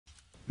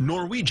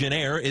Norwegian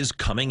Air is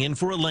coming in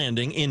for a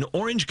landing in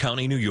Orange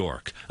County, New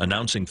York,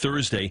 announcing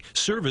Thursday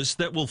service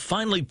that will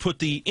finally put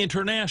the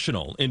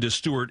international into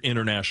Stewart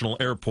International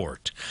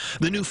Airport.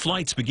 The new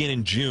flights begin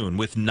in June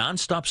with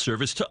nonstop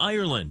service to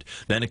Ireland,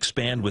 then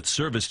expand with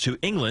service to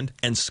England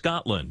and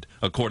Scotland,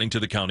 according to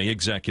the county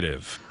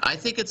executive. I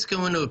think it's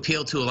going to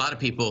appeal to a lot of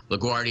people.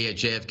 LaGuardia,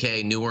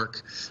 JFK,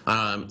 Newark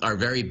are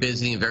very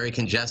busy and very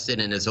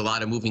congested, and there's a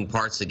lot of moving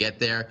parts to get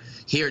there.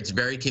 Here, it's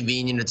very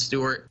convenient at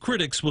Stewart.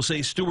 Critics will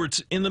say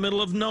Stewart's in the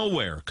middle of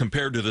nowhere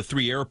compared to the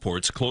three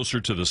airports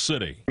closer to the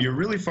city. You're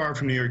really far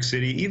from New York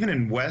City. Even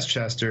in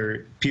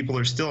Westchester, people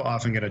are still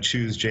often going to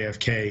choose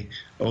JFK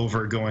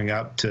over going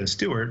up to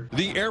Stewart.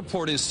 The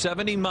airport is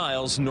 70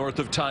 miles north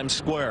of Times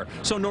Square,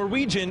 so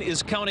Norwegian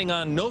is counting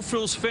on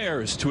no-frills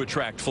fares to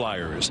attract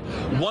flyers.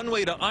 One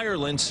way to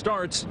Ireland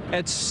starts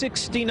at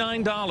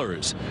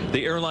 $69.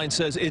 The airline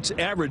says its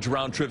average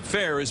round-trip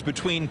fare is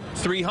between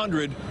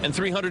 $300 and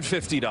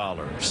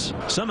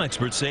 $350. Some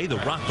experts say the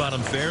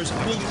rock-bottom fares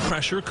will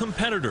pressure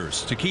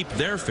competitors to keep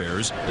their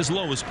fares as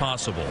low as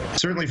possible.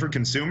 Certainly for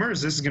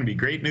consumers, this is going to be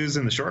great news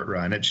in the short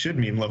run. It should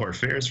mean lower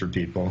fares for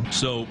people.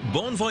 So,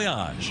 bon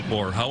voyage,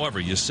 or however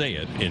you say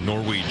it in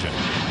Norwegian.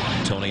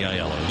 Tony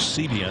Aiello,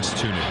 CBS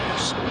 2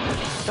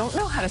 News. Don't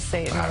know how to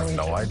say it in Norwegian. I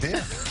have no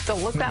idea. So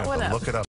look that one up. Look it up.